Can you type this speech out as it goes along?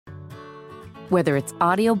Whether it's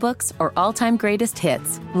audiobooks or all-time greatest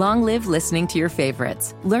hits, long live listening to your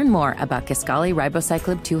favorites. Learn more about Kisqali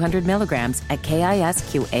Ribociclib 200 milligrams at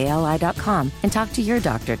KISQALI.com and talk to your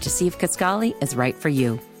doctor to see if Kisqali is right for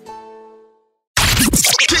you.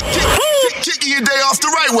 Kicking your day off the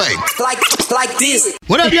right way. Like this.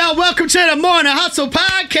 What up, y'all? Welcome to the Morning Hustle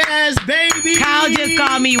Podcast, baby. Kyle just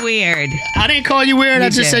called me weird. I didn't call you weird. I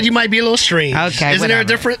just said you might be a little strange. Okay, Isn't there a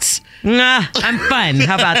difference? Nah, I'm fun.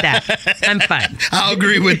 How about that? I'm fun. I'll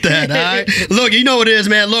agree with that, all right? Look, you know what it is,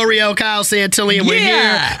 man. L'Oreal, Kyle Santillion, we're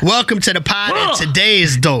here. Welcome to the pod, and today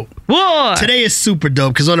is dope. Whoa. Today is super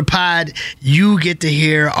dope because on the pod, you get to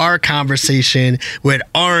hear our conversation with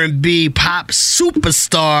R&B pop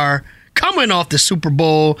superstar coming off the Super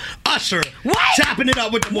Bowl, Usher. What? Chopping it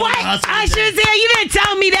up with the Morning Hustle. Usher's here? You didn't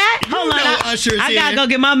tell me that? Hold on. Usher's I here. gotta go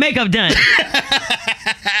get my makeup done.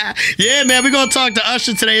 Yeah, man, we're going to talk to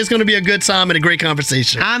Usher today. It's going to be a good time and a great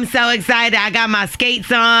conversation. I'm so excited. I got my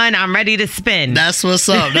skates on. I'm ready to spin. That's what's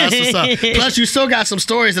up. That's what's up. Plus, you still got some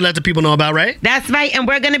stories to let the people know about, right? That's right. And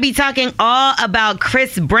we're going to be talking all about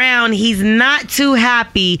Chris Brown. He's not too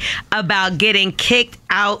happy about getting kicked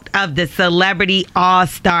out of the Celebrity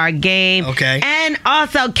All-Star Game. Okay. And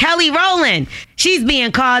also Kelly Rowland. She's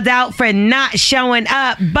being called out for not showing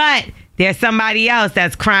up, but there's somebody else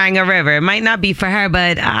that's crying a river. It might not be for her,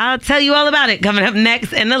 but I'll tell you all about it coming up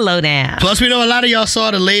next in the Lowdown. Plus, we know a lot of y'all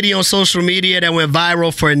saw the lady on social media that went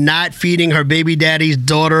viral for not feeding her baby daddy's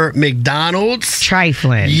daughter McDonald's.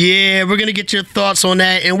 Trifling. Yeah, we're going to get your thoughts on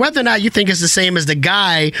that and whether or not you think it's the same as the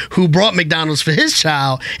guy who brought McDonald's for his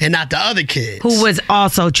child and not the other kids. Who was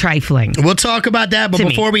also trifling. We'll talk about that, but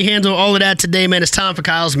before we handle all of that today, man, it's time for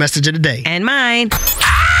Kyle's Message of the Day. And mine.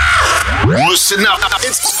 Listen up.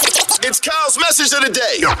 It's Kyle's Message of the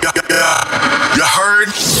Day. You heard?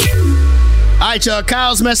 All right, y'all.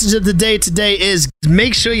 Kyle's Message of the Day today is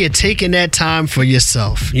make sure you're taking that time for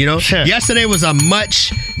yourself. You know, yesterday was a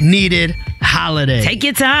much needed holiday. Take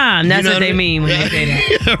your time. That's what they mean when they say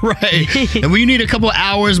that. Right. And when you need a couple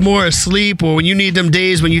hours more of sleep, or when you need them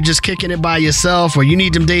days when you're just kicking it by yourself, or you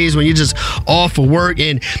need them days when you're just off for work.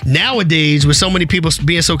 And nowadays, with so many people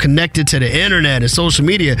being so connected to the internet and social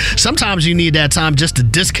media, sometimes you need that time just to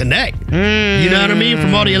disconnect. You know what I mean?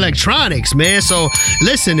 From all the electronics, man. So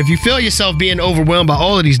listen, if you feel yourself being overwhelmed by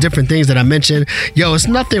all of these different things that I mentioned, yo, it's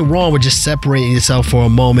nothing wrong with just separating yourself for a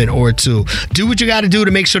moment or two. Do what you got to do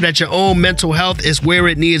to make sure that your own mental health is where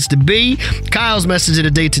it needs to be. Kyle's Message of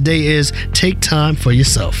the Day today is take time for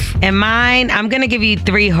yourself. And mine, I'm going to give you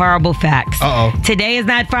 3 horrible facts. Today is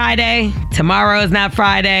not Friday. Tomorrow is not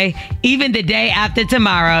Friday. Even the day after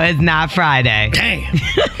tomorrow is not Friday. Damn.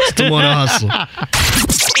 It's the Morning Hustle.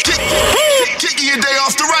 Kicking your day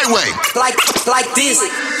off the right way. Like this.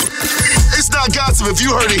 It's not gossip if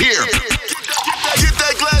you heard it here. Get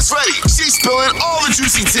that glass ready. She's spilling all the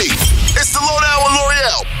juicy tea. It's the Lowdown with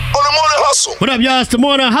L'Oreal on the Morning Hustle. What up, y'all? It's the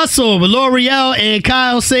Morning Hustle with L'Oreal and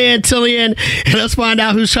Kyle Santillion. And let's find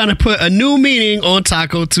out who's trying to put a new meaning on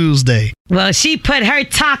Taco Tuesday. Well, she put her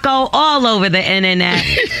taco all over the internet,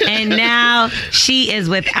 and now she is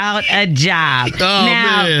without a job.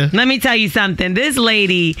 Man. Let me tell you something. This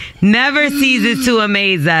lady never ceases to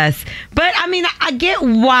amaze us. But, I mean, I get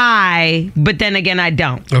why, but then again, I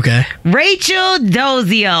don't. Okay. Rachel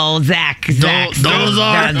Dolezal, Dolezal.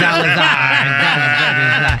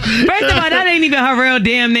 First of all, that ain't even her real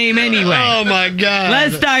damn name anyway. Oh, my God.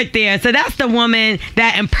 Let's start there. So that's the woman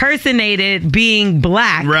that impersonated being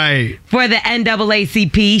black. Right. For the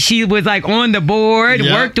NAACP. She was like on the board,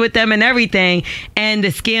 worked with them and everything. And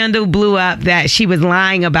the scandal blew up that she was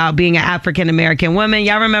lying about being an African-American woman.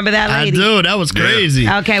 Y'all remember that lady? I do. That was crazy.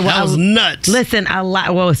 Okay, well, that was nuts. Listen,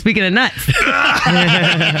 speaking of nuts,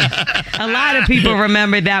 a lot of people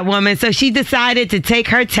remember that woman. So she decided to take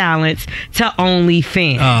her talents to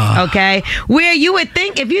OnlyFans. Okay? Where you would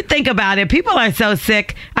think, if you think about it, people are so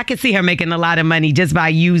sick. I could see her making a lot of money just by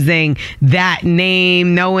using that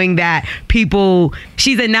name, knowing that people,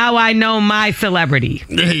 she's a now I know my celebrity.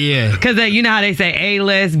 Yeah. Because you know how they say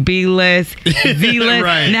A-list, B-list, Z-list.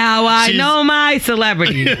 Right. Now I know my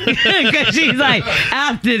celebrity. Because she's like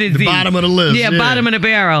after the Z. Bottom of the list. Yeah, bottom of the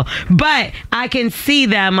barrel. But I can see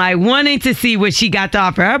them like wanting to see what she got to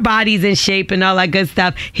offer. Her body's in shape and all that good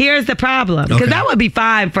stuff. Here's the problem. Because that would be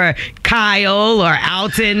fine for Kyle or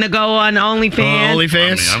Alton to go on OnlyFans.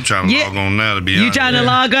 OnlyFans? I'm trying to log on now to be honest. You trying to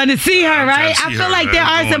log on to see her, right? I feel like there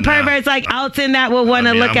are some perverts like Alton that would want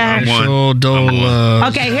to look at her.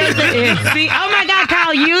 Okay, here's the see. Oh my God,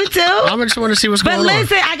 Kyle, you too? I just want to see what's going on. But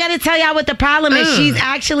listen, I got to tell y'all what the problem is. She's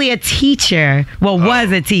actually a teacher. Well,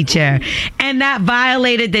 was a teacher. And that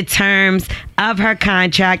violated the terms of her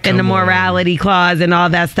contract and the morality clause and all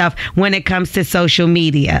that stuff when it comes to social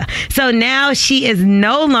media. So now she is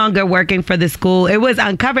no longer working for the school. It was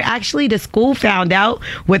uncovered. Actually, the school found out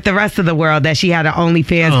with the rest of the world that she had an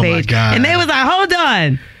OnlyFans page. My God. And they was like, hold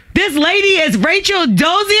on. This lady is Rachel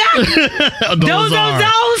Doziak?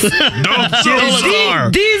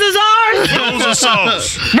 These is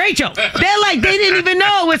ours? Rachel. They're like, they didn't even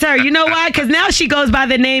know it was her. You know why? Because now she goes by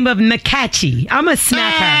the name of Nakachi. I'm going to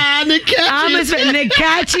snap her.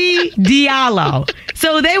 Nakachi Diallo.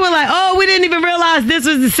 So they were like, oh, we didn't even realize this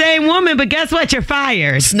was the same woman, but guess what? You're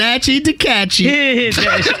fired. Snatchy Nakachi.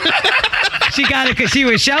 She got it because she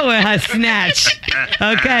was showing her snatch.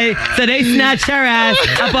 Okay? So they snatched her ass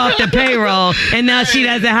up off the payroll, and now she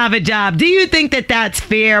doesn't have a job. Do you think that that's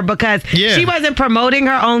fair? Because she wasn't promoting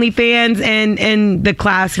her OnlyFans in the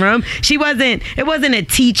classroom. It wasn't a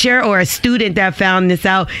teacher or a student that found this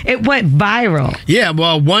out. It went viral. Yeah,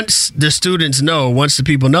 well, once the students know, once the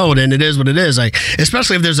people know, then it is what it is. Like,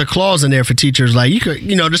 especially if there's a clause in there for teachers, like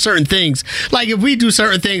there's certain things. Like if we do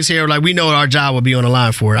certain things here, like we know our job will be on the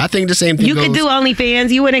line for it. I think the same thing. You could do OnlyFans.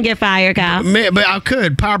 You wouldn't get fired, Kyle. But I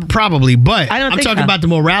could probably. But I'm talking about the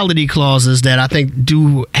morality clauses that I think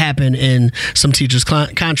do happen in some teachers'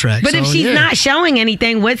 contracts. But if she's not showing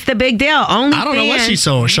anything, what's the big deal? OnlyFans, I don't know what she's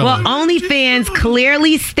showing. Well, OnlyFans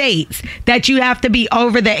clearly states that you have to be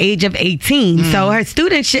over the age of 18, so her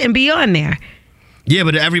students shouldn't be on there. Yeah,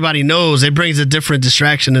 but everybody knows it brings a different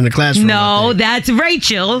distraction in the classroom. No, that's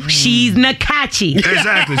Rachel. She's Nakachi.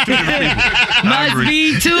 Exactly. Must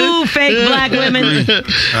be two fake black women.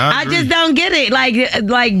 I just don't get it.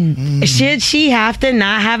 Like, should she have to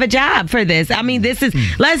not have a job for this? I mean, this is,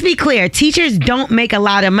 let's be clear, teachers don't make a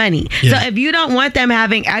lot of money. Yeah. So if you don't want them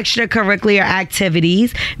having extracurricular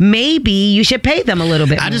activities, maybe you should pay them a little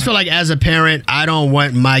bit more. I just feel like as a parent, I don't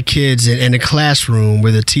want my kids in a classroom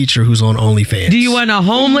with a teacher who's on OnlyFans. Do you want a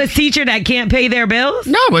homeless teacher that can't pay their bills?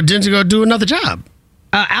 No, but then to go do another job.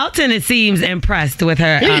 Alton, it seems, impressed with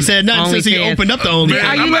her. He said nothing since he opened up the OnlyFans.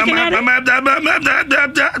 Are you looking at it?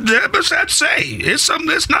 I'd say it's something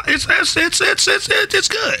that's not. It's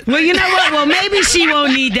good. Well, you know what? Well, maybe she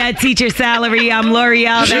won't need that teacher salary. I'm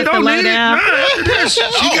L'Oreal. She don't need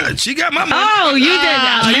it. She got my money. Oh, you did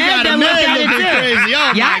that. You got a man looking crazy.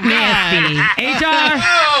 Oh y'all nasty. HR.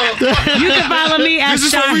 You can follow me as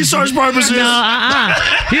This is for research purposes. No,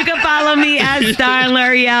 You can follow me as Star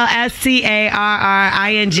L'Oreal, StarringLorel,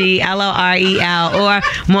 or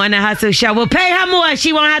Morning Hustle Show. We'll pay her more.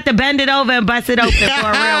 She won't have to bend it over and bust it open for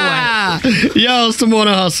a real one. Yo, it's the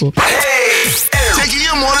Morning Hustle. Hey, taking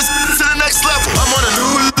your mornings to the next level. I'm on a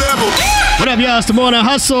new level. What up, y'all? It's the Morning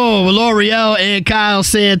Hustle with L'Oreal and Kyle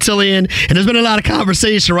Santillian. And there's been a lot of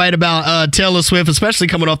conversation, right, about Taylor Swift, especially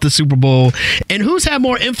coming off the Super Bowl. And who's had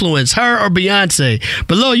more influence, her or Beyonce?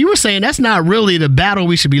 But, Lo, you were saying that's not really the battle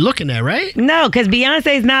we should be looking at, right? No, because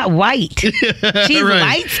Beyonce's not white. She's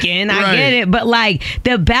light-skinned, I get it. But, like,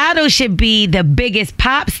 the battle should be the biggest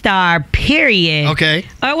pop star, period. Okay.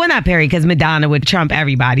 Or, well, not period, because Madonna would trump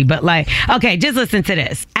everybody. But, like, okay, just listen to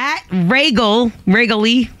this. At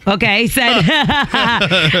Regally, okay, said,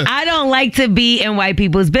 I don't like to be in white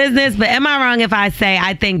people's business, but am I wrong if I say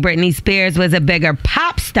I think Britney Spears was a bigger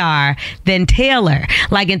pop star than Taylor?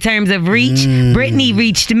 Like, in terms of reach, Britney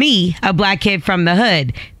reached me, a black kid from the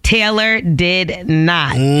hood. Taylor did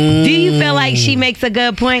not. Do you feel like she makes a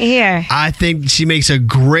good point here? I think she makes a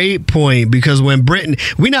great point because when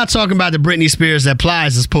we're not talking about the Britney Spears that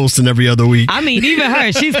Plies is posting every other week. I mean, even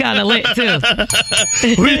her, she's kind of lit too.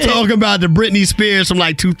 We're talking about the Britney Spears from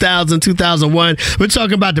like 2000, 2001. We're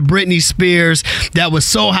talking about the Britney Spears that was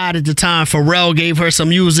so hot at the time. Pharrell gave her some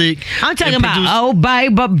music. I'm talking about, oh,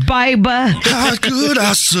 baby. How could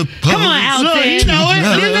I suppose? Come on, Alton. You know it.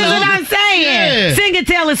 This is what I'm saying. Yeah. Sing a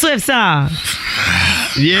Taylor Swift song.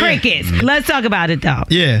 Yeah. Crickets. Let's talk about it though.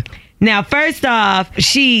 Yeah. Now, first off,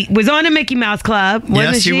 she was on the Mickey Mouse Club,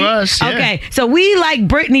 wasn't she? Yes, she was. Yeah. Okay, so we like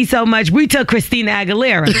Britney so much, we took Christina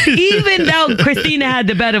Aguilera. Even though Christina had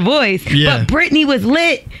the better voice, but Britney was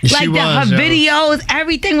lit. Like her videos,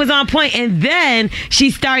 everything was on point. And then she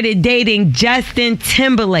started dating Justin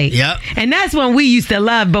Timberlake. Yep. And that's when we used to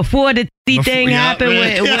love, before the thing happened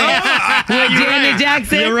with Janet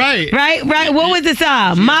Jackson. You're right. Right. What was the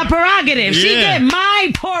song? My Prerogative. She did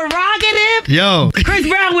My Prerogative. Yo. Chris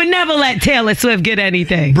Brown would never let Taylor Swift get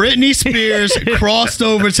anything. Britney Spears crossed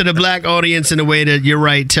over to the black audience in a way that, you're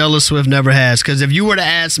right, Taylor Swift never has. Because if you were to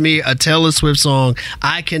ask me a Taylor Swift song,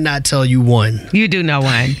 I cannot tell you one. You do know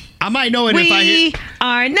one. I might know it if I hear. We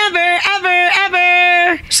are never, ever,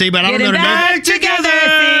 ever. See, but I don't know the name. Back together.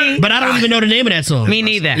 See? But I don't even know the name of that song. Me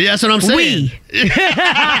neither. Yeah, that's what I'm saying.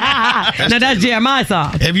 No, that's Jeremiah's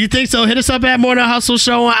song. If you think so, hit us up at Morning Hustle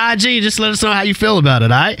Show on IG. Just let us know how you feel about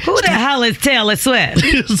it, all right? Who the hell is Taylor Swift?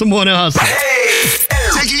 It's the Morning Hustle. Hey,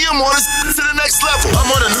 taking your mornings to the next level.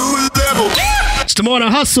 I'm on a new level. It's the Morning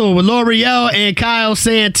Hustle with L'Oreal and Kyle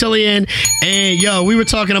Santillian. And yo, we were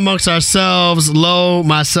talking amongst ourselves, Lo,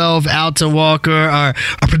 myself, Alton Walker, our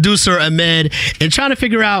producer Ahmed, and trying to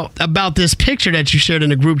figure out about this picture that you shared in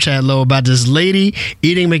the group chat, Lo, about this lady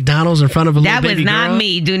eating McDonald's in front of a little baby girl. That was not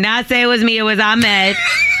me. Do not say it was me. It was Ahmed.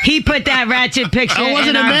 He put that ratchet picture wasn't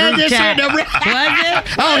in our Ahmed group chat. Was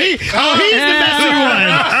it? He's the messy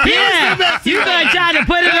one. Yeah. You gonna try to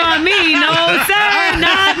put it on me? No, sir,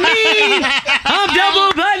 not me. I'm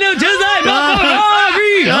double platinum just like my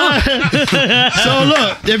Ferrari. So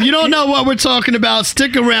look, if you don't know what we're talking about,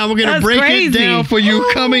 stick around. We're gonna break it down for you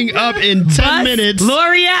coming up in 10 minutes.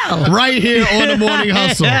 L'Oreal. Right here on the Morning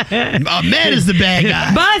Hustle. Ahmed is the bad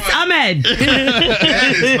guy. Bus Ahmed.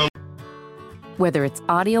 Whether it's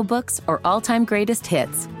audiobooks or all-time greatest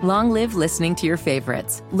hits, long live listening to your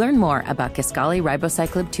favorites. Learn more about Kisqali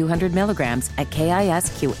Ribociclib 200 milligrams at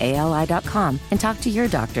KISQALI.com and talk to your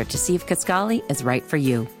doctor to see if Kisqali is right for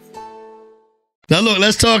you. Now look,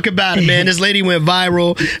 let's talk about it, man. This lady went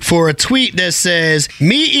viral for a tweet that says,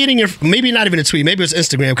 me eating, maybe not even a tweet, maybe it's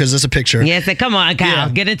Instagram because it's a picture. Yes, come on, Kyle.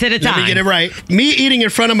 Get into the time. Let me get it right. Me eating in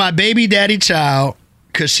front of my baby daddy child,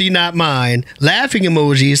 because she not mine. Laughing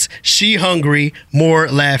emojis. She hungry. More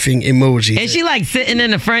laughing emojis. And she like sitting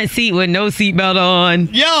in the front seat with no seatbelt on.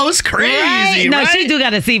 Yo, it's crazy, right? No, she do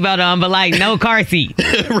got a seatbelt on, but like no car seat.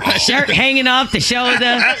 Right. Shirt hanging off the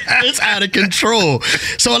shoulder. It's out of control.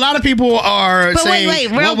 So a lot of people are saying,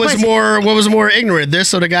 wait, what was more ignorant,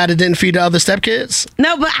 this or the guy that didn't feed the other stepkids?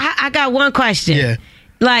 No, but I got one question. Yeah.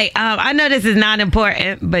 Like, I know this is not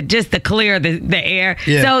important, but just to clear the air.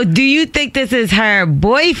 Yeah. So do you think this is her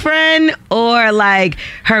boyfriend or like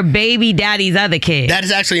her baby daddy's other kid? That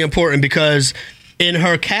is actually important because in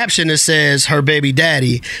her caption it says her baby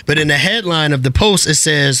daddy, but in the headline of the post it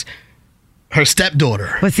says her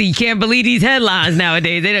stepdaughter. But see, you can't believe these headlines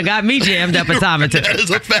nowadays. They done got me jammed up a time or two. That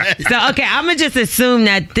is a fact. So, okay, I'm going to just assume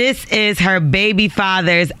that this is her baby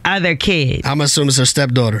father's other kid. I'm assuming it's her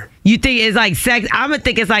stepdaughter. You think it's like sex? I'm going to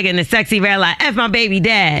think it's like in the sexy red, like, F my baby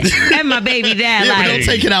dad. F my baby dad. Yeah, like, but don't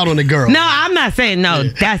take it out on the girl. No, I'm not saying no.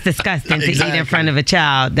 That's disgusting to eat in front of a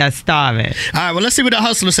child that's starving. All right, well, let's see what the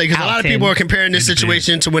hustlers say, because a lot of people are comparing this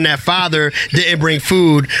situation to when that father didn't bring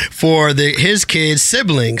food for his kid's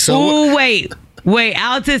siblings. So, ooh, wait,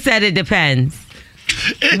 Alton said it depends.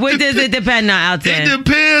 What does it depend on, Alton? It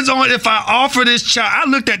depends on if I offer this child. I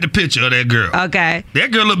looked at the picture of that girl. Okay.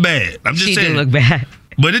 That girl look bad. I'm just saying. She do look bad.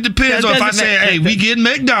 But it depends on if I say, hey, we getting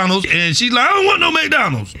McDonald's, and she's like, I don't want no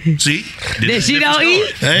McDonald's. See? Then she don't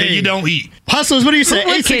eat? Then you don't eat. Hustlers, what do you say?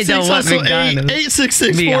 What kid don't want McDonald's?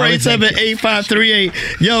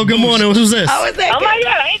 866-487-8538. Yo, good morning. Who's this? Oh my God,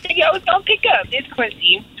 I didn't think I was going to pick up. It's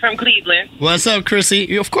Quincy from Cleveland. What's up,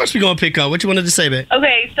 Chrissy? Of course we're going to pick up. What you wanted to say, babe?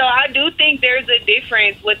 Okay, so I do think there's a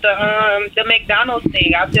difference with the McDonald's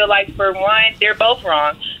thing. I feel like, for one, they're both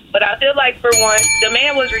wrong. But I feel like, for one, the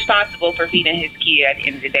man was responsible for feeding his kid at the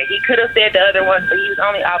end of the day. He could have fed the other one, but he was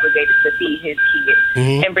only obligated to feed his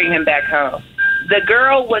kid and bring him back home. The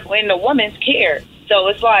girl was in the woman's care. So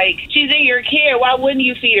it's like, she's in your care. Why wouldn't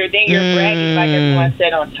you feed her? Then you're bragging like everyone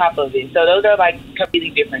said on top of it. So those are like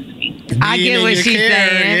completely different to me. I get what she's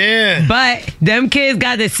saying. Yeah. But them kids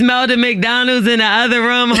got to smell the McDonald's in the other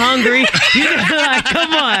room hungry. You know, like,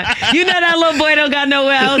 come on. You know that little boy don't got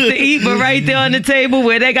nowhere else to eat but right there on the table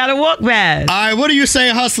where they got to walk past. All right, what do you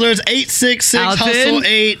say, hustlers?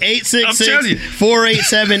 866-HUSTLE-8,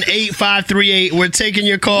 866-487-8538. We're taking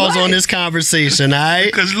your calls on this conversation, all right?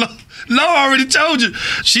 Because Lo already told you.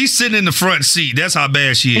 She's sitting in the front seat. That's how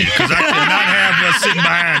bad she is. Because I cannot have her sitting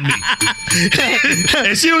behind me.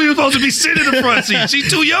 And she don't even supposed to be sitting in the front seat. She's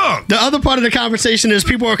too young. The other part of the conversation is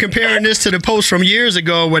people are comparing this to the post from years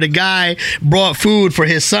ago where the guy brought food for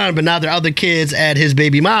his son, but now there are other kids at his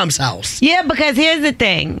baby mom's house. Yeah, because here's the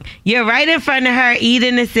thing. You're right in front of her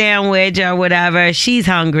eating a sandwich or whatever. She's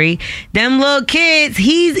hungry. Them little kids,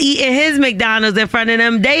 he's eating his McDonald's in front of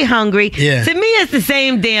them. They hungry. Yeah. To me, it's the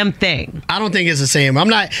same damn thing. thing. I don't think it's the same.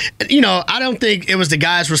 I don't think it was the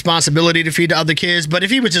guy's responsibility to feed the other kids, but if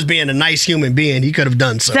he was just being a nice human being, he could have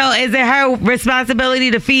done so. So is it her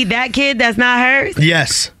responsibility to feed that kid that's not hers?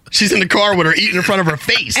 Yes. She's in the car with her eating in front of her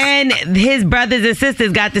face. And his brothers and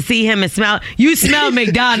sisters got to see him and smell. You smell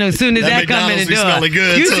McDonald's as soon as that come in the door. Smelling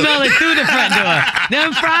good you too. smell it through the front door.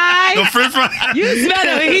 Them fries. The french fries. You smell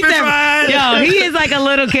it. He said, yo, he is like a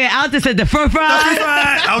little kid. I just said the french fries.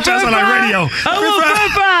 I'll try something like radio.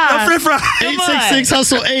 French fries. French fries.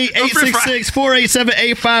 866-HUSTLE-8,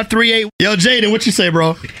 866-487-8538. Yo, Jaden, what you say,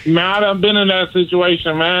 bro? Man, I done been in that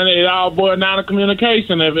situation, man. It all boiled down to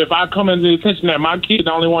communication. If I come into the attention that my kid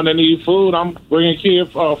the only one that need food, I'm bringing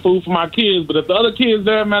food for my kids. But if the other kids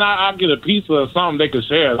there, man, I get a pizza or something they could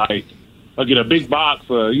share. Like, I get a big box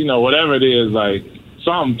or, whatever it is, like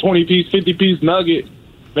something, 20-piece, 50-piece nugget.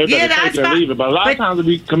 They better take it or leave it. But a lot of times it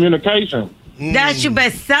be communication. That's true,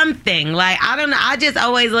 but something. Like, I don't know. I just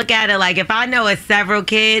always look at it like if I know it's several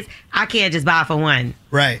kids, I can't just buy for one.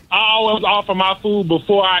 Right. I always offer my food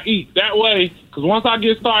before I eat. That way, because once I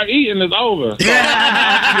start eating, it's over. So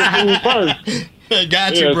I get food first.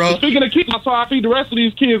 Got you, bro. Speaking of kids, that's how I feed the rest of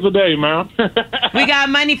these kids today, man. We got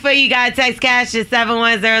money for you. Got to text cash to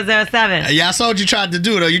 71007. Yeah, I saw what you tried to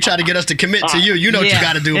do, though. You tried to get us to commit to you. You know what you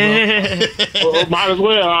got to do, bro. Well, might as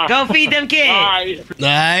well. Go feed them kids. All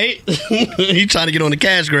right. He trying to get on the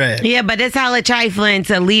cash grab. Yeah, but it's hella trifling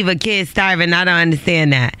to leave a kid starving. I don't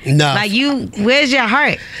understand that. No. Like, where's your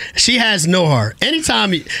heart? She has no heart.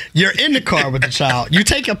 Anytime you're in the car with the child, you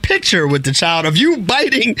take a picture with the child of you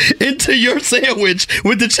biting into your sandwich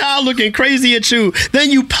with the child looking crazy at you, then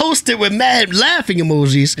you post it with mad laughing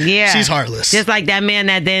emojis. Yeah. She's heartless. Just like that man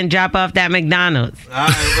that didn't drop off that McDonald's.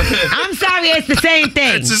 I'm sorry, it's the same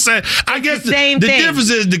thing. It's the same. I guess the same thing. thing. Difference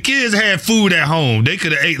is the kids had food at home. They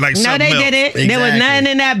could have ate like something else. No, they didn't. Exactly. There was nothing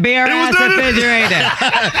in that bare ass refrigerator.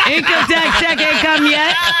 Income tax check ain't come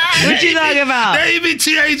yet. What you talking about? They be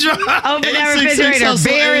TH. Open that refrigerator,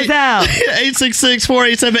 bare as hell.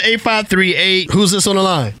 866-487-8538. Who's this on the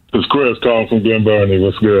line? It's Chris calling from Glen Burnie.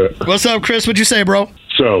 What's good? What's up, Chris? What you say, bro?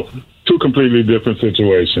 So, two completely different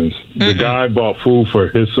situations. The guy bought food for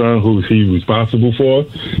his son, who's he responsible for.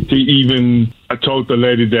 I told the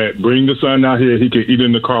lady that bring the son out here, he can eat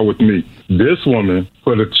in the car with me. This woman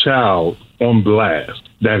put a child on blast.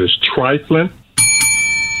 That is trifling.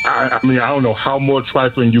 I mean, I don't know how more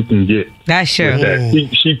trifling you can get. That's true.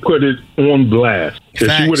 She put it on blast. If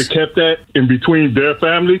she would have kept that in between their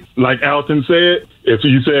family, like Alton said, if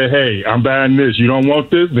you said, hey, I'm buying this, you don't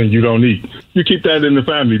want this, then you don't eat. You keep that in the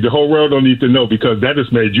family. The whole world don't need to know because that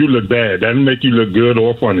just made you look bad. That didn't make you look good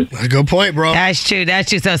or funny. Good point, bro. That's true.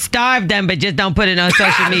 So starve them, but just don't put it on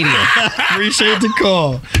social media. Appreciate the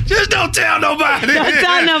call. Just don't tell nobody. Don't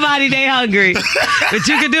tell nobody they hungry. But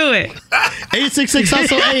you can do it.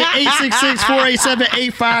 866-HUSTLE-8,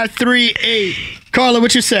 866-487-8538. Carla,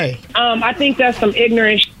 what you say? I think that's some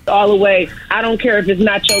ignorant shit all the way. I don't care if it's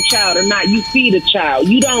not your child or not. You feed a child.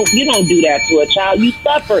 You don't do that to a child. You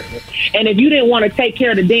suffer. And if you didn't want to take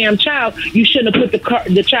care of the damn child, you shouldn't have put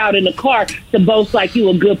the child in the car to boast like you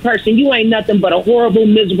a good person. You ain't nothing but a horrible,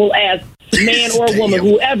 miserable ass man or woman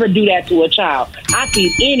who ever do that to a child. I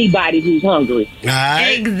feed anybody who's hungry.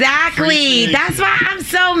 Right. Exactly. That's why I'm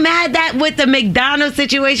so mad that with the McDonald's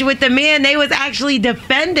situation with the man, they was actually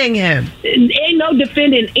defending him. Ain't no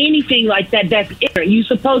defending anything like that. That's ignorant. You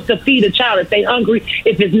supposed to feed a child if they hungry.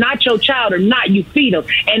 If it's not your child or not, you feed them.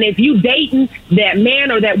 And if you dating that man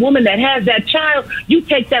or that woman that has that child, you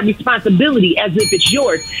take that responsibility as if it's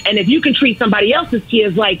yours. And if you can treat somebody else's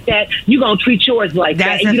kids like that, you gonna treat yours like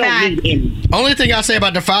that. And you don't need any. Only thing I say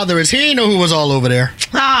about the father is he ain't know who was all over there. He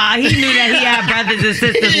knew that he had brothers and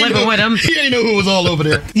sisters living with him. He ain't know who was all over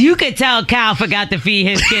there. You could tell Kyle forgot to feed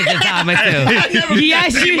his kids a time or two.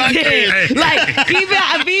 Yes, you did. Like,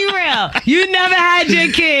 be real. You never had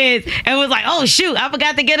your kids and was like, oh, shoot, I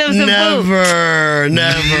forgot to get them some food.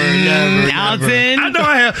 Never. I Alton. know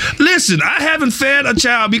I have. Listen, I haven't fed a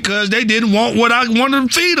child because they didn't want what I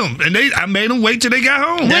wanted to feed them. And I made them wait till they got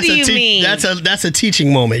home. What do you mean? That's a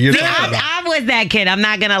teaching moment. I was that kid. I'm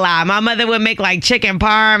not going to lie. My mother would make like chicken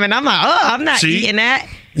parm, and I'm like, I'm not eating that.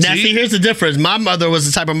 Now, see, here's the difference. My mother was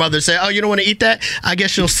the type of mother to say, oh, you don't want to eat that? I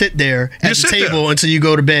guess you'll sit there at the table until you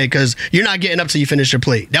go to bed because you're not getting up till you finish your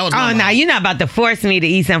plate. That was my mom. No, you're not about to force me to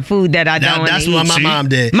eat some food that I don't want to eat. That's what my mom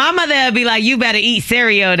did. My mother would be like, you better eat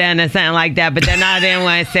cereal then or something like that. But then I didn't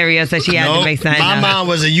want cereal, so she had to make something My mom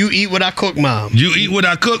was a you eat what I cook mom. You eat what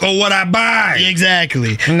I cook or what I buy.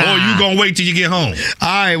 Exactly. Or you going to wait till you get home. All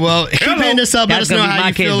right, well, keep hitting this up. Let us know how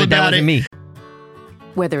you feel about it.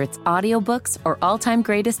 Whether it's audiobooks or all-time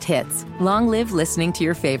greatest hits, long live listening to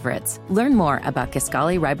your favorites. Learn more about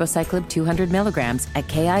Kisqali Ribociclib 200 milligrams at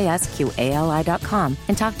KISQALI.com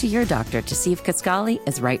and talk to your doctor to see if Kisqali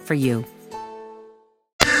is right for you.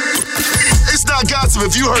 It's not gossip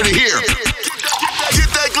if you heard it here. Get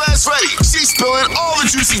that glass ready. She's spilling all the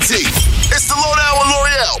juicy tea. It's the Lowdown with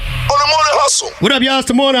L'Oreal on the Morning Hustle. What up, y'all? It's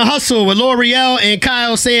the Morning Hustle with L'Oreal and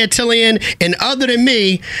Kyle Santillian. And other than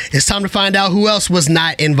me, it's time to find out who else was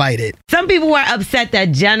not invited. Some people were upset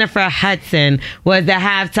that Jennifer Hudson was the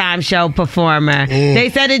halftime show performer. They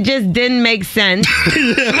said it just didn't make sense.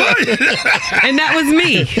 And that was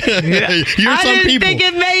me. I didn't think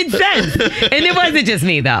it made sense. And it wasn't just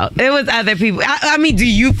me, though. It was other people. I mean, do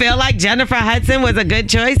you feel like Jennifer Hudson was a good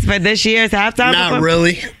choice for this year's halftime performance? Not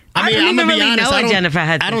really. I mean, I'm gonna be honest. Know Jennifer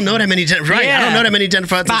Hudson. I don't know that many. Right? Yeah. I don't know that many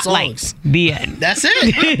Jennifer Hudson songs. The end. That's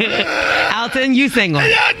it. Alton, you sing one.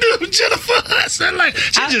 Yeah, I do. Jennifer Hudson,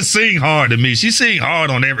 she just sing hard to me. She sing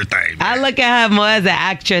hard on everything. Man. I look at her more as an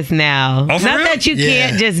actress now. Oh, for Not real? that you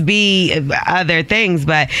can't just be other things,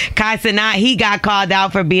 but Kai Cenat, he got called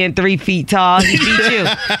out for being 3 feet tall. He beat you.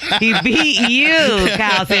 He beat you,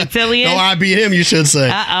 Kyle Santillian. No, I beat him. You should say.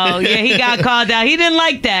 Yeah, he got called out. He didn't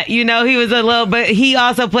like that. You know, he was a little, but he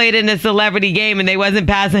also played in a celebrity game and they wasn't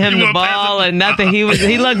passing him the ball and nothing. He looked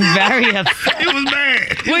very upset. He was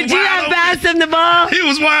mad. Would you have passed him the ball? He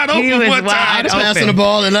was wide open. He was one time. Passing the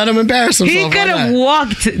ball and let him embarrass himself. He could have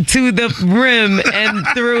walked to the rim and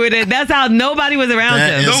threw it in. That's how nobody was around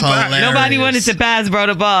him. Nobody wanted to pass bro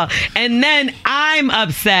the ball. And then I'm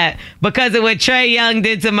upset because of what Trae Young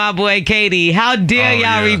did to my boy KD. How dare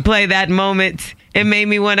y'all replay that moment? It made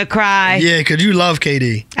me want to cry. Yeah, because you love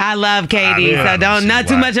KD. I love KD, so not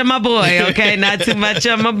too much of my boy, okay? Not too much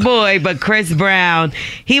of my boy, but Chris Brown,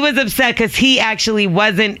 he was upset because he actually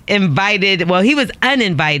wasn't invited. Well, he was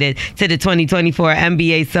uninvited to the 2024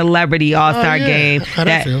 NBA Celebrity All-Star Game. How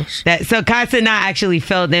that feels. So Kai Cenat actually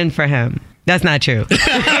filled in for him. That's not true.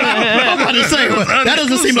 I'm about to say, that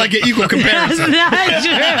doesn't seem like an equal comparison. That's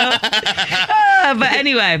not true. But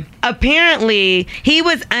anyway, apparently he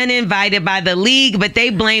was uninvited by the league, but they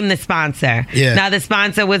blamed the sponsor. Yeah. Now, the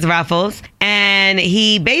sponsor was Ruffles, and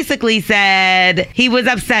he basically said he was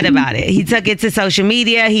upset about it. He took it to social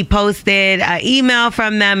media. He posted an email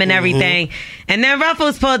from them and everything. And then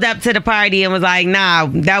Ruffles pulled up to the party and was like, nah,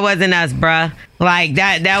 that wasn't us, bruh. Like,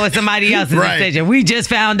 that was somebody else's decision. We just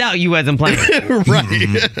found out you wasn't playing.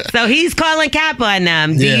 So he's calling cap on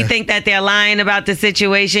them. Do you think that they're lying about the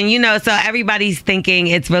situation? You know, so everybody's thinking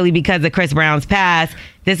it's really because of Chris Brown's past.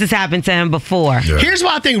 This has happened to him before. Yeah. Here's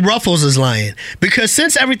why I think Ruffles is lying. Because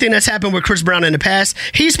since everything that's happened with Chris Brown in the past,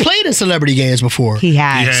 he's played in celebrity games before. He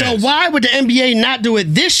has. So why would the NBA not do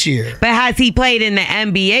it this year? But has he played in the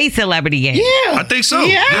NBA celebrity game? Yeah. I think so.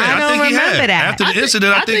 Yeah. I don't remember that. After the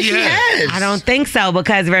incident, I think he has. I don't think so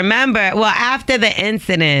because remember, after the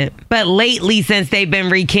incident, but lately since they've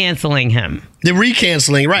been recanceling him. The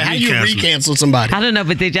recanceling, right. How do you recancel somebody? I don't know,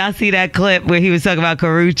 but did y'all see that clip where he was talking about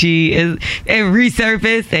Carucci and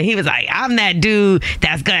resurfaced? And he was like, I'm that dude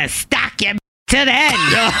that's going to stalk you to the end.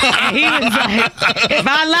 And he was like, if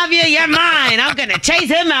I love you, you're mine. I'm going to chase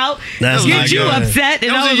him out, get you upset.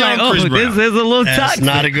 And I was like, this is a little toxic. That's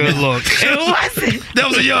not a good look. It wasn't. That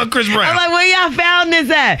was a young Chris Brown. I'm like, where y'all found this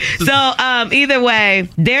at? So either way,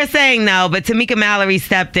 they're saying no, but Tamika Mallory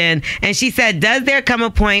stepped in and she said, does there come a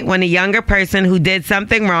point when a younger person who did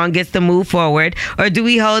something wrong gets to move forward, or do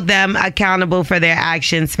we hold them accountable for their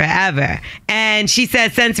actions forever? And she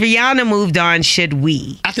said, since Rihanna moved on, should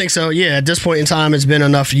we? I think so, yeah. At this point in time, it's been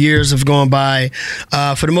enough years of going by.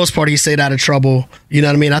 For the most part, he stayed out of trouble. You know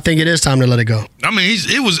what I mean? I think it is time to let it go. I mean,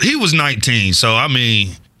 he was 19, so I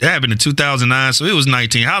mean, it happened in 2009, so it was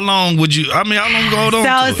 19. How long would you? I mean, how long go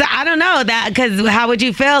on? So I don't know that, because how would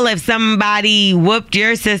you feel if somebody whooped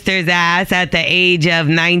your sister's ass at the age of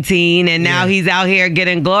 19 and now he's out here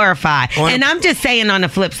getting glorified? And I'm just saying on the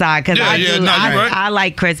flip side, because I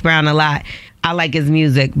like Chris Brown a lot. I like his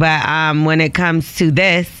music, but when it comes to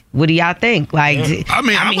this, what do y'all think? Like, I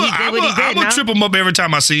mean, I'm gonna trip him up every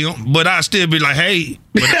time I see him, but I still be like, hey,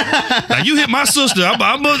 like, you hit my sister.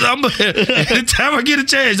 I'm every time I get a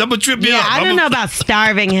chance, I'm gonna trip you up. I don't know about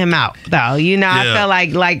starving him out, though. You know, I feel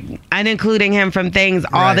like unincluding him from things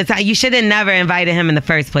all the time. You should have never invited him in the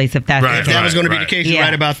first place if that's if that was going to be the case. You're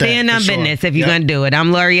right about that. Stand on business if you're going to do it.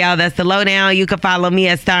 I'm L'Oreal. That's the Lowdown. You can follow me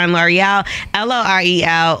at Star and L'Oreal,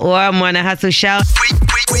 LOREL, or I'm on the Hustle Show.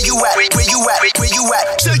 Where you at? Where you at? Where you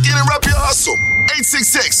at? Check in and rep your hustle.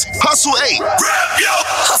 866 Hustle 8. Rep your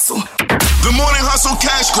hustle. The Morning Hustle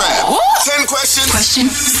Cash Grab. 10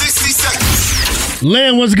 questions. 60 seconds.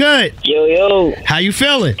 Lynn, what's good? Yo. How you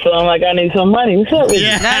feeling? Feeling like I need some money. What's up with you?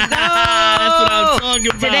 Let's go. That's what I'm talking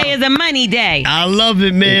about. Today is a money day. I love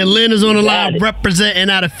it, man. Lynn is on the line representing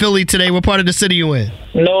out of Philly today. What part of the city you in?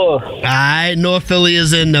 North. All right, North Philly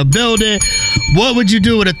is in the building. What would you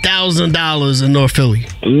do with $1,000 in North Philly?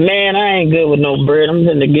 Man, I ain't good with no bread. I'm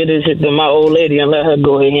going to get this shit to my old lady and let her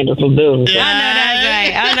go ahead and handle some bills. Yeah.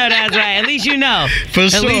 I know that's right. At least you know. For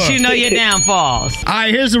sure. At least you know your downfalls. All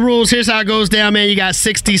right, here's the rules. Here's how it goes down, man. You got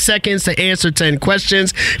 60 seconds to answer 10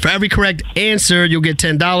 questions. For every correct answer, you'll get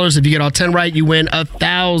 $10. If you get all 10 right, you win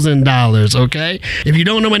 $1,000, okay? If you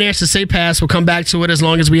don't know an answer, say pass. We'll come back to it as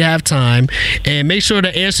long as we have time. And make sure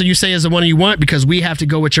the answer you say is the one you want because we have to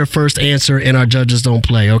go with your first answer and our judges don't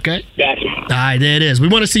play, okay? Gotcha. All right, there it is. We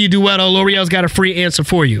want to see you do well, though. L'Oreal's got a free answer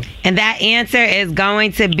for you. And that answer is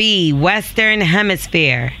going to be Western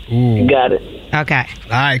Hemisphere. Ooh. Got it. Okay. All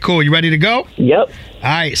right, cool. You ready to go? Yep. All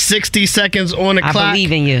right, 60 seconds on the clock. I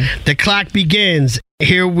believe in you. The clock begins.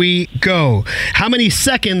 Here we go. How many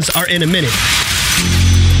seconds are in a minute?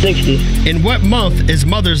 60. In what month is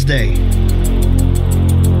Mother's Day?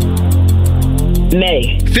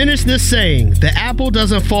 May. Finish this saying. The apple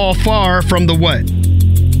doesn't fall far from the what?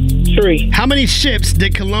 Tree. How many ships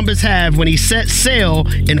did Columbus have when he set sail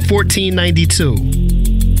in 1492?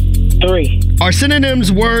 3. Are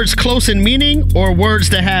synonyms words close in meaning or words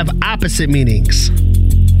that have opposite meanings?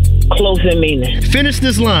 Close in meaning. Finish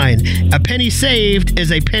this line. A penny saved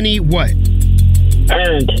is a penny what?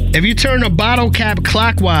 Earned. If you turn a bottle cap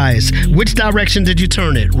clockwise, which direction did you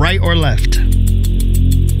turn it? Right or left?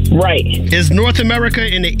 Right. Is North America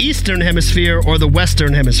in the Eastern Hemisphere or the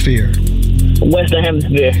Western Hemisphere? Western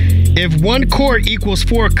Hemisphere. If 1 quart equals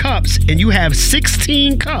 4 cups and you have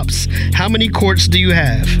 16 cups, how many quarts do you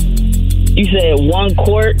have? You said 1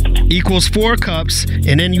 quart? Equals 4 cups,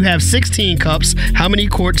 and then you have 16 cups. How many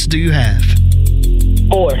quarts do you have?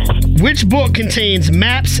 4. Which book contains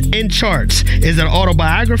maps and charts? Is it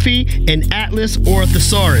autobiography, an atlas, or a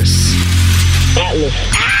thesaurus? Atlas.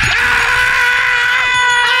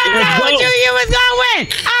 I told you was going to win.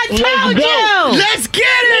 I told you. Let's get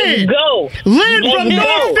it. Let's go. Lynn from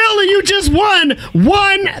North Philly, you just won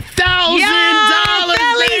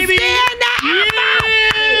 $1,000, baby.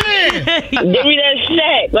 Give me that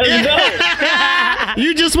stack. Let's go.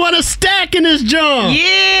 You just want a stack in this joint.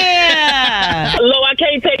 Yeah. Lo, I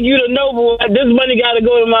can't take you to Noble. This money got to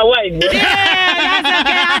go to my wife. Bro. Yeah, that's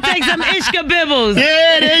okay. I'll take some Ishka Bibbles.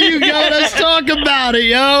 Yeah, there you go. Let's talk about it,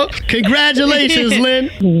 yo. Congratulations, Lynn.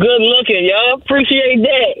 Good looking, y'all. Appreciate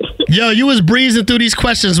that. Yo, you was breezing through these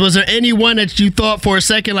questions. Was there any one that you thought for a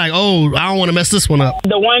second like, oh, I don't want to mess this one up?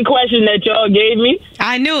 The one question that y'all gave me.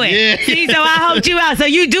 I knew it. Yeah. See, so I helped you out. So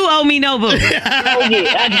you do owe me no boo. Oh,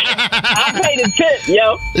 yeah. I pay the tip,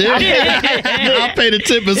 yo. I'll pay the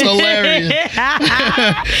tip. It's hilarious.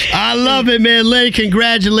 I love it, man. Lynn,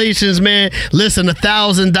 congratulations, man. Listen,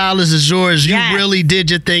 $1,000 is yours. You really did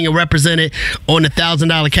your thing and represented on the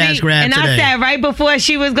 $1,000 cash grab and today. I said right before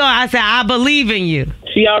she was going, I said, I believe in you.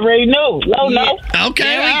 She already know. No. Okay.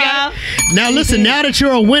 There we go. Now, listen, now that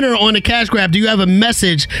you're a winner on the cash grab, do you have a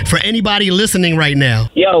message for anybody listening right now?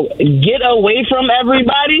 Yo, get away from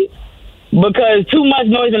everybody because too much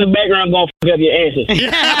noise in the background gonna f*** up your answers.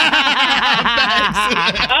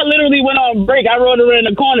 I literally went on break. I rode around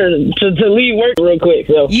the corner to leave work real quick.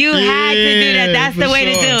 So you had to do that. That's the way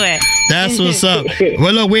to do it. That's what's up.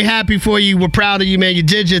 Well, look, we're happy for you. We're proud of you, man. You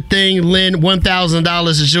did your thing. Lynn, $1,000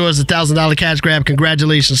 is yours. $1,000 cash grab.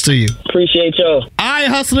 Congratulations to you. Appreciate y'all. All right,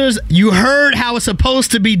 hustlers, you heard how it's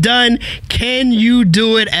supposed to be done. Can you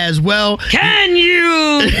do it as well? Can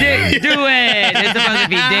you do it? It's supposed to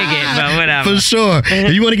be dig it, but whatever. For sure.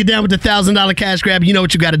 If you want to get down with the $1,000 cash grab, you know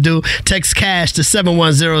what you got to do. Text cash to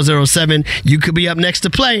 71007. You could be up next to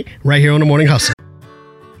play right here on The Morning Hustle.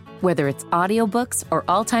 Whether it's audiobooks or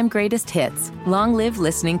all-time greatest hits, long live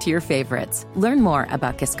listening to your favorites. Learn more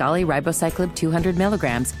about Kisqali Ribociclib 200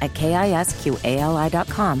 milligrams at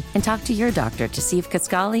KISQALI.com and talk to your doctor to see if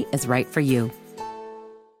Kisqali is right for you.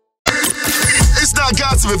 It's not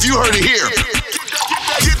gossip if you heard it here.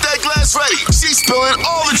 Get that glass ready. She's spilling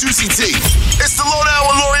all the juicy tea. It's the Lowdown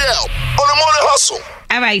with L'Oreal on The Morning Hustle.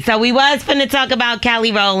 All right, so we was finna talk about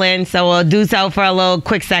Kelly Rowland, so we'll do so for a little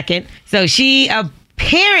quick second. So she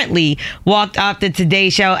apparently walked off the Today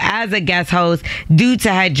Show as a guest host due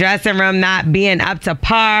to her dressing room not being up to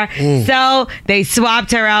par. So they swapped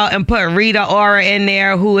her out and put Rita Ora in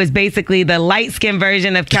there, who is basically the light-skinned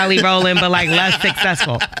version of Kelly Rowland, but like less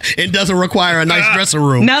successful. It doesn't require a nice dressing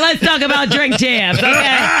room. Now let's talk about drink jams,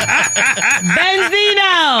 okay?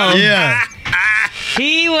 Benzino. Yeah.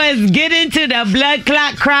 He was just get into the blood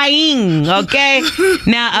clot crying, okay?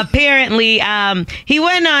 Now, apparently, he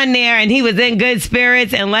went on there and he was in good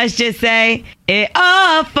spirits, and let's just say it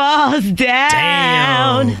all falls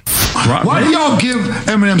down. Damn. Why do y'all give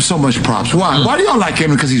Eminem so much props? Why? Why do y'all like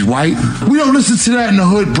Eminem? Because he's white? We don't listen to that in the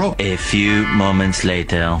hood, bro. A few moments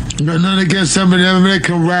later. Nothing against Eminem. Eminem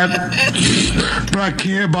can rap, but I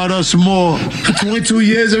care about us more. For 22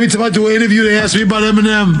 years, every time I do an interview, they ask me about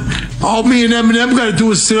Eminem. All me and Eminem got to do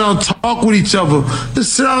is sit down and talk with each other.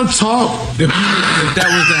 Just sit down and talk. If that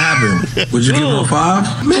was to happen, would you give him a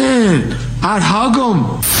 5? Man, I'd hug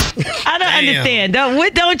him. I don't understand.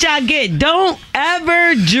 What don't y'all get? Don't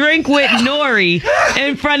ever drink with Nori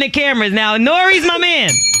in front of cameras. Now, Nori's my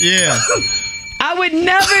man. Yeah. I would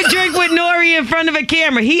never drink with Nori in front of a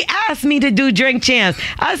camera. He asked me to do drink champs.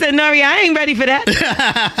 I said, Nori, I ain't ready for that.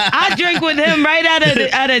 I drink with him right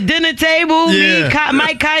at a dinner table. Me,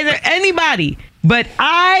 Mike Kaiser, anybody. But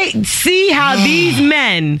I see how these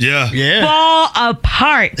men fall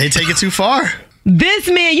apart. They take it too far. This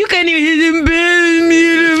man, you couldn't even hit him.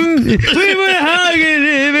 We were hugging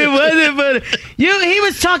him. It wasn't for he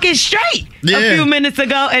was talking straight a few minutes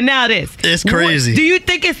ago, and now this. It's crazy. Do you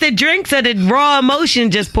think it's the drinks or the raw emotion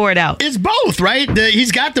just poured out? It's both, right?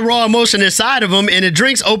 He's got the raw emotion inside of him, and the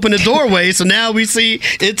drinks open the doorway, so now we see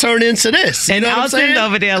it turn into this. You and know what I'm saying?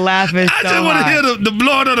 over there laughing. I just want to hear the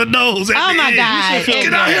blowing of the nose. Oh my God!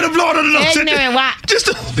 Can I hear the blowing of the nose? Ignorant, why? Just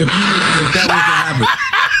if that was to happen.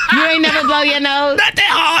 You ain't never blow your nose? Not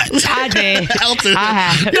that hard. I did. Elton. I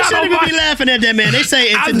have. You shouldn't even be laughing at that, man. They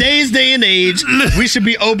say in today's day and age, we should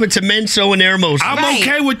be open to men showing their emotions. I'm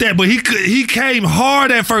okay with that, but he came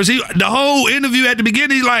hard at first. The whole interview at the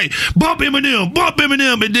beginning, he's like, bump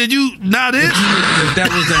Eminem, and then now this. If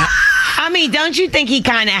that was I mean, don't you think he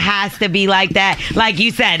kind of has to be like that? Like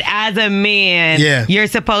you said, as a man, you're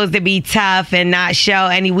supposed to be tough and not show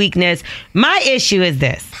any weakness. My issue is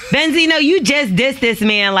this. Benzino, you just dissed this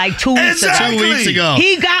man like 2 weeks ago. 2 weeks ago.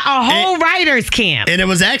 He got a whole writer's camp. And it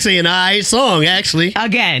was actually an alright song, actually.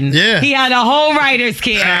 Again. Yeah. He had a whole writer's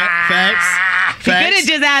camp. Facts. He could have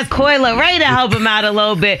just asked Coyle Ray to help him out a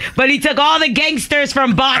little bit, but he took all the gangsters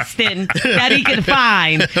from Boston that he could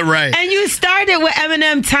find. Right. And you started with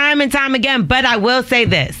Eminem time and time again, but I will say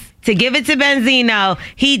this. To give it to Benzino,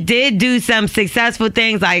 he did do some successful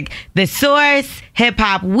things like The Source, Hip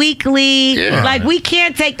Hop Weekly. Yeah. Like, we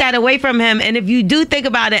can't take that away from him. And if you do think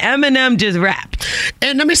about it, Eminem just rapped.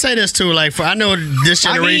 And let me say this too, like I know this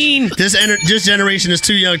generation, this generation is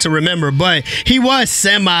too young to remember, but he was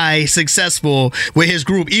semi-successful with his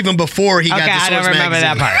group even before he got The Source I don't remember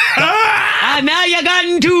magazine. that part. Now you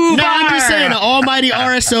gotten too far. I'm just saying, the almighty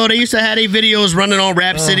RSO, they used to have their videos running on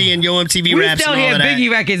Rap City and Yo MTV We Raps still and all hear of that.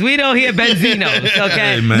 Biggie records. We don't hear Benzino's,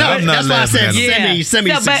 okay? Hey, man, No, that's why I said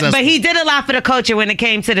semi-successful. But he did a lot for the culture when it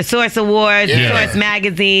came to the Source Awards, the Source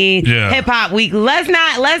Magazine, Hip Hop Week. Let's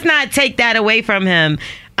not take that away from him.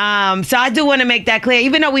 So I do want to make that clear.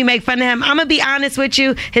 Even though we make fun of him, I'm going to be honest with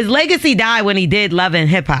you. His legacy died when he did Love and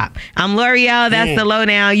Hip Hop. I'm L'Oreal. That's the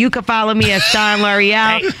lowdown. You can follow me at Star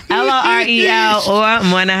L'Oreal, LOREL, or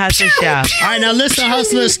Morning Hustle Show. All right, now listen,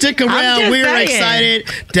 hustlers, stick around. We're excited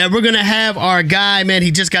that we're going to have our guy, man. He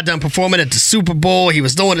just got done performing at the Super Bowl. He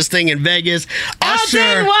was doing his thing in Vegas.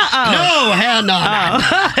 Usher. No, hell no.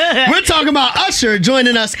 We're talking about Usher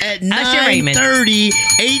joining us at 9:30,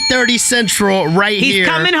 8:30 Central right here. He's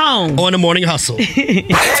coming home on the Morning Hustle. Taking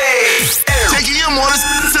your mornings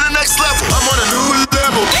to the next level. I'm on a new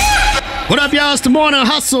level. What up, y'all? It's the Morning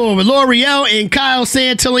Hustle with L'Oreal and Kyle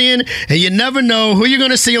Santillian. And you never know who you're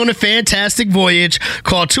going to see on a fantastic voyage.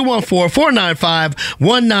 Call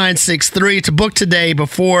 214-495-1963 to book today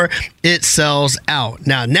before it sells out.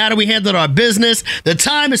 Now that we handled our business, the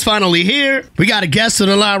time is finally here. We got a guest on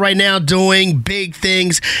the line right now doing big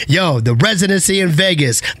things. Yo, the residency in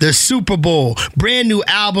Vegas, the Super Bowl, brand new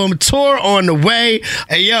album, tour on the way.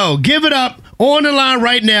 Hey, yo, give it up on the line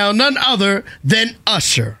right now, none other than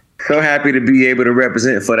Usher. So happy to be able to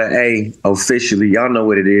represent for the A officially. Y'all know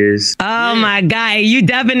what it is. Oh, my God. You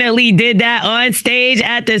definitely did that on stage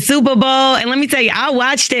at the Super Bowl. And let me tell you, I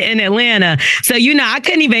watched it in Atlanta. So, I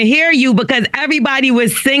couldn't even hear you because everybody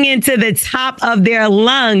was singing to the top of their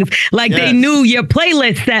lungs like they knew your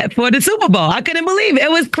playlist set for the Super Bowl. I couldn't believe it.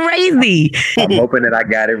 It was crazy. I'm hoping that I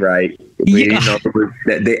got it right.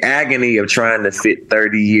 The agony of trying to fit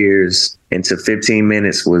 30 years into 15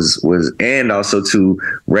 minutes was, and also to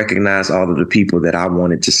recognize all of the people that I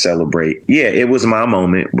wanted to celebrate. Yeah, it was my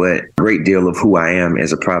moment, but a great deal of who I am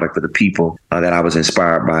as a product of the people that I was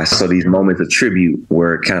inspired by. So these moments of tribute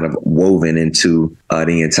were kind of woven into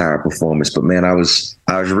the entire performance. But man, I was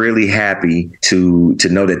really happy to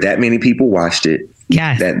know that many people watched it.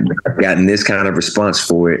 Yes. that I've gotten this kind of response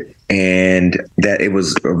for it, and that it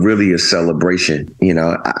was really a celebration. You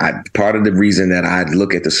know, part of the reason that I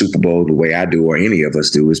look at the Super Bowl the way I do, or any of us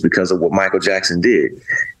do, is because of what Michael Jackson did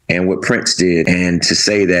and what Prince did. And to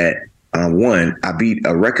say that, one, I beat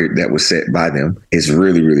a record that was set by them is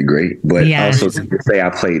really, really great. But also to say I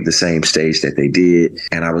played the same stage that they did,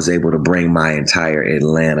 and I was able to bring my entire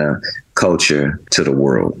Atlanta culture to the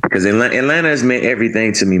world, because Atlanta has meant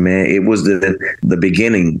everything to me, man. It was the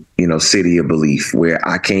beginning, city of belief, where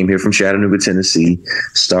I came here from Chattanooga, Tennessee,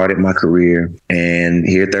 started my career, and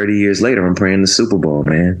here 30 years later, I'm playing the Super Bowl,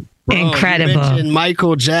 man. Bro, incredible. You mentioned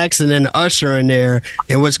Michael Jackson and Usher in there.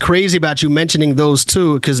 And what's crazy about you mentioning those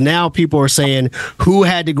two, because now people are saying, who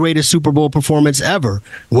had the greatest Super Bowl performance ever?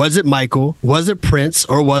 Was it Michael? Was it Prince?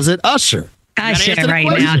 Or was it Usher? Usher right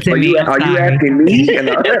now to me. Are you asking me?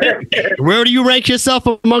 Where do you rank yourself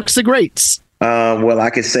amongst the greats? Well,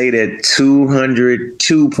 I could say that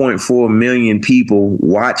 2.4 million people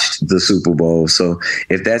watched the Super Bowl. So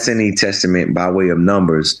if that's any testament by way of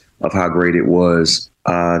numbers of how great it was,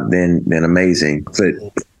 then amazing. But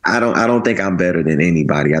I don't think I'm better than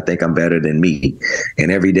anybody. I think I'm better than me.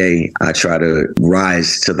 And every day I try to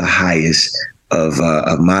rise to the highest of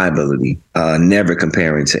my ability, never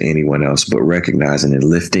comparing to anyone else, but recognizing and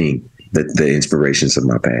lifting the inspirations of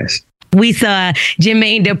my past. We saw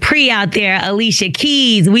Jermaine Dupri out there, Alicia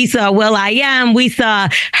Keys. We saw will.i.am. We saw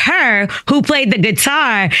her, who played the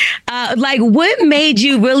guitar. What made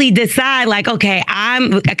you really decide, okay,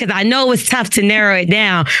 because I know it was tough to narrow it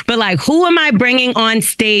down, but who am I bringing on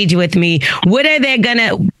stage with me? What are they going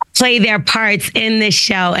to play their parts in this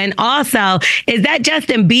show? And also, is that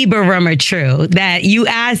Justin Bieber rumor true, that you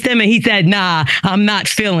asked him and he said, nah, I'm not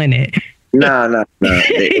feeling it? No.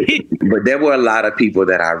 But there were a lot of people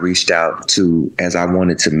that I reached out to, as I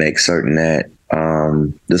wanted to make certain that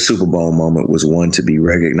the Super Bowl moment was one to be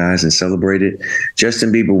recognized and celebrated.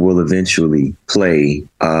 Justin Bieber will eventually play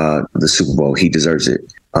the Super Bowl. He deserves it.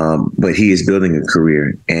 But he is building a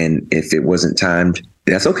career. And if it wasn't timed,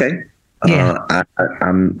 that's okay. Yeah.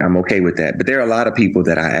 I'm okay with that. But there are a lot of people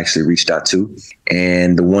that I actually reached out to,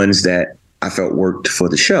 and the ones that I felt worked for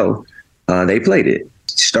the show, they played it.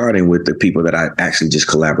 Starting with the people that I actually just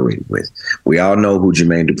collaborated with. We all know who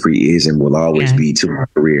Jermaine Dupri is and will always be to my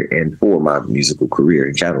career and for my musical career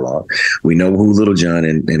and catalog. We know who Little John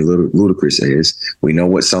and Ludacris is. We know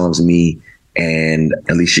what songs me and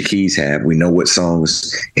Alicia Keys have. We know what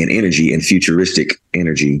songs and energy and futuristic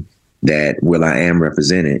energy that will.i.am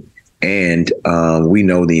represented. And we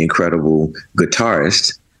know the incredible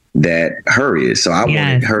guitarist that her is. So I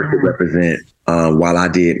wanted her to represent while I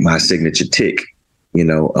did my signature tick,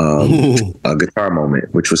 a guitar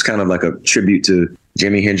moment, which was kind of like a tribute to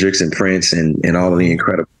Jimi Hendrix and Prince and all of the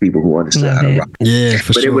incredible people who understood how to rock. Yeah,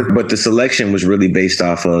 for sure. But the selection was really based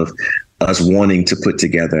off of us wanting to put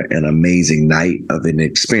together an amazing night of an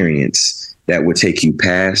experience that would take you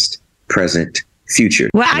past, present, future.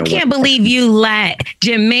 Well, I can't believe you let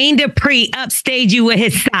Jermaine Dupri upstage you with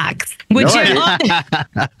his socks. No,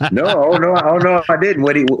 I didn't.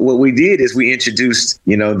 What we did is we introduced,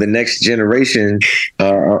 the next generation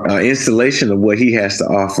installation of what he has to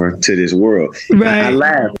offer to this world. Right. I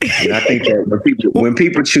laugh. And I think that when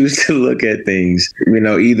people choose to look at things,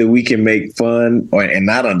 either we can make fun and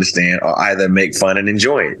not understand, or either make fun and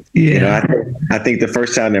enjoy it. Yeah. I think the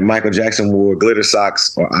first time that Michael Jackson wore glitter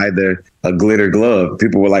socks or either a glitter glove,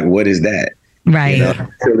 people were like, what is that? Right.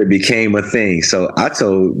 Until it became a thing. So I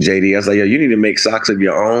told JD, I was like, yo, you need to make socks of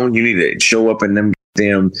your own. You need to show up in them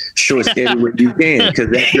damn shorts everywhere you can,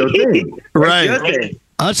 because that's your thing. Right. That's your thing.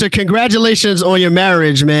 Usher, congratulations on your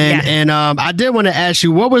marriage, man. Yeah. And I did want to ask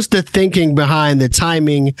you, what was the thinking behind the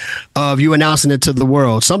timing of you announcing it to the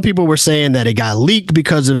world? Some people were saying that it got leaked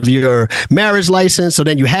because of your marriage license, so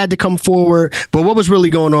then you had to come forward. But what was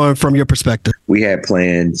really going on from your perspective? We had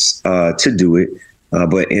plans to do it,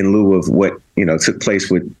 but in lieu of what took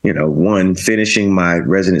place with one, finishing my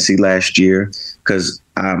residency last year, because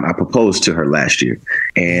I proposed to her last year,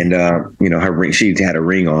 and her ring, she had a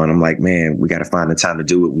ring on. I'm like, man, we got to find the time to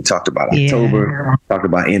do it. We talked about October, talked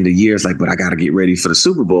about end of year. It's like, but I got to get ready for the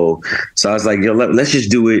Super Bowl. So I was like, yo, let's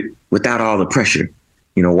just do it without all the pressure.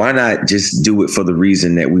 Why not just do it for the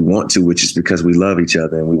reason that we want to, which is because we love each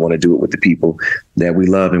other and we want to do it with the people that we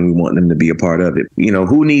love and we want them to be a part of it.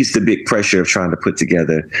 Who needs the big pressure of trying to put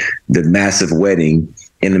together the massive wedding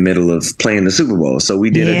in the middle of playing the Super Bowl? So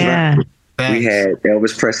we did a drive. We had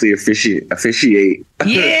Elvis Presley officiate.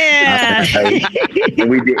 Yeah. and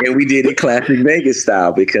we did it classic Vegas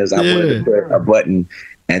style, because I wanted to put a button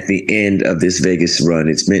at the end of this Vegas run.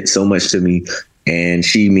 It's meant so much to me, and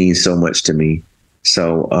she means so much to me.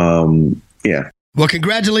 So, yeah. Well,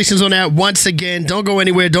 congratulations on that once again. Don't go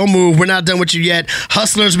anywhere. Don't move. We're not done with you yet.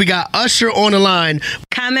 Hustlers, we got Usher on the line.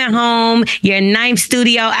 Coming home, your 9th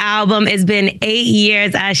studio album. It's been 8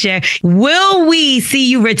 years, Usher. Will we see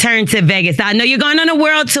you return to Vegas? I know you're going on a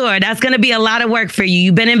world tour. That's going to be a lot of work for you.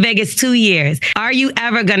 You've been in Vegas 2 years. Are you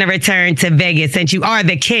ever going to return to Vegas since you are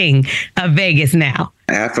the king of Vegas now?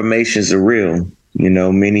 Affirmations are real. You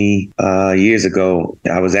know, many years ago,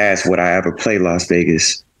 I was asked would I ever play Las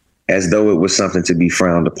Vegas, as though it was something to be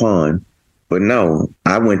frowned upon. But no,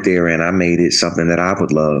 I went there and I made it something that I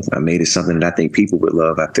would love. I made it something that I think people would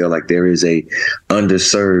love. I feel like there is a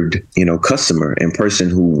underserved, customer and person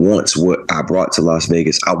who wants what I brought to Las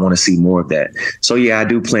Vegas. I want to see more of that. So yeah, I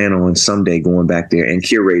do plan on someday going back there and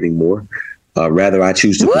curating more. Rather I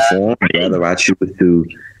choose to perform, rather I choose to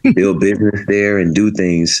build business there and do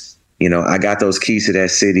things. I got those keys to that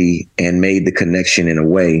city and made the connection in a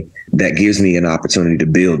way that gives me an opportunity to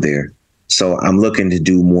build there. So I'm looking to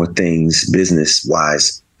do more things business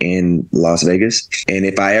wise in Las Vegas. And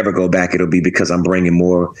if I ever go back, it'll be because I'm bringing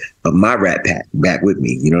more of my Rat Pack back with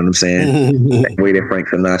me. You know what I'm saying? That way that Frank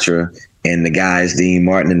Sinatra and the guys, Dean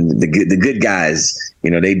Martin and the good guys,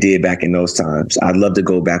 they did back in those times. I'd love to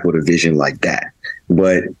go back with a vision like that.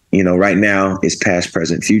 But, right now it's past,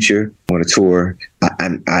 present, future on a tour.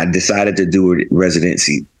 I decided to do a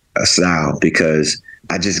residency style because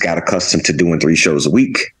I just got accustomed to doing 3 shows a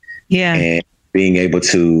week. Yeah. And being able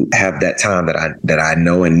to have that time that I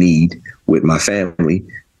know and need with my family.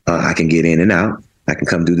 I can get in and out. I can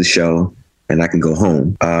come do the show and I can go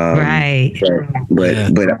home. Right.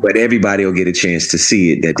 But everybody will get a chance to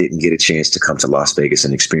see it that didn't get a chance to come to Las Vegas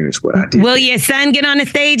and experience what I did. Will your son get on the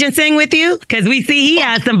stage and sing with you? Because we see he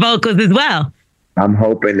has some vocals as well. I'm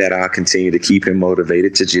hoping that I'll continue to keep him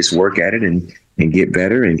motivated to just work at it and get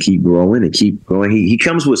better and keep growing and keep going. He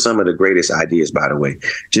comes with some of the greatest ideas, by the way.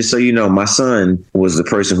 Just so you know, my son was the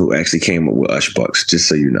person who actually came up with Ush Bucks, just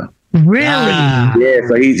so you know. Really? Yeah,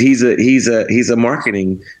 so he's a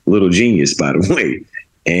marketing little genius, by the way.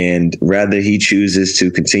 And rather he chooses to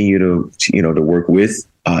continue to work with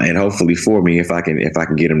and hopefully for me if I can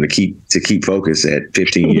get him to keep focus at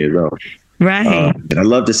 15 years old. Right. And I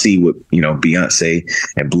love to see what, Beyonce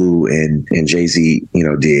and Blue and Jay-Z,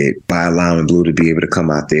 did by allowing Blue to be able to come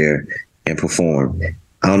out there and perform.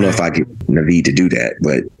 I don't know if I get Naveed to do that,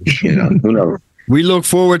 but, who knows? We look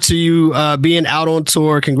forward to you being out on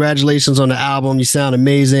tour. Congratulations on the album. You sound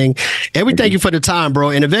amazing. And we thank you for the time, bro.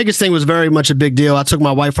 And the Vegas thing was very much a big deal. I took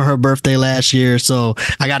my wife for her birthday last year, so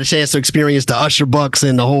I got a chance to experience the Usher Bucks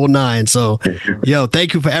and the whole 9. So,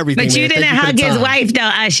 thank you for everything. But you didn't hug his wife, though,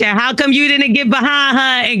 Usher. How come you didn't get behind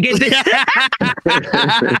her and get this?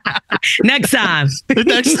 Next time.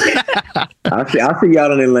 I'll see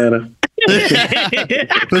y'all in Atlanta.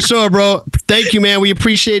 For sure, bro. Thank you, man. We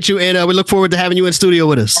appreciate you, and we look forward to having you in studio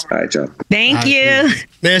with us. All right, John. Thank you.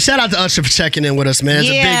 Man, shout out to Usher for checking in with us, man. It's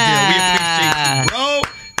a big deal. We appreciate you, bro.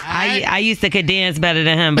 I used to could dance better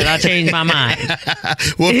than him, but I changed my mind.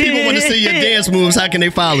 Well, if people want to see your dance moves, how can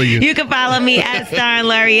they follow you? You can follow me at Starring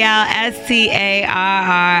L'Oreal,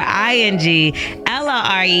 StarringLorel.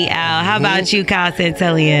 How about you, Kyle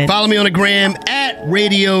Santillian? Follow me on the gram at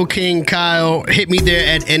Radio King Kyle. Hit me there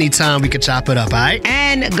at any time. We can chop it up, all right?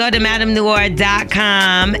 And go to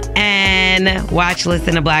MadameNoir.com and watch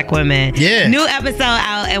Listen to Black Women. Yeah. New episode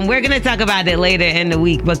out, and we're going to talk about it later in the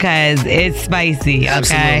week because it's spicy. Okay?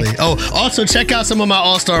 Absolutely. Oh, also check out some of my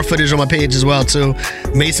All-Star footage on my page as well, too.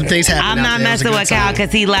 Made some things happen. I'm not messing with Kyle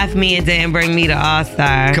because he left me and didn't bring me to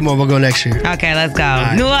All-Star. Come on, we'll go next year. Okay, let's go.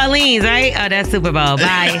 Right. New Orleans, right? Oh, that's Super Bowl.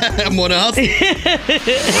 Bye. I'm on a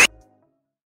hustle.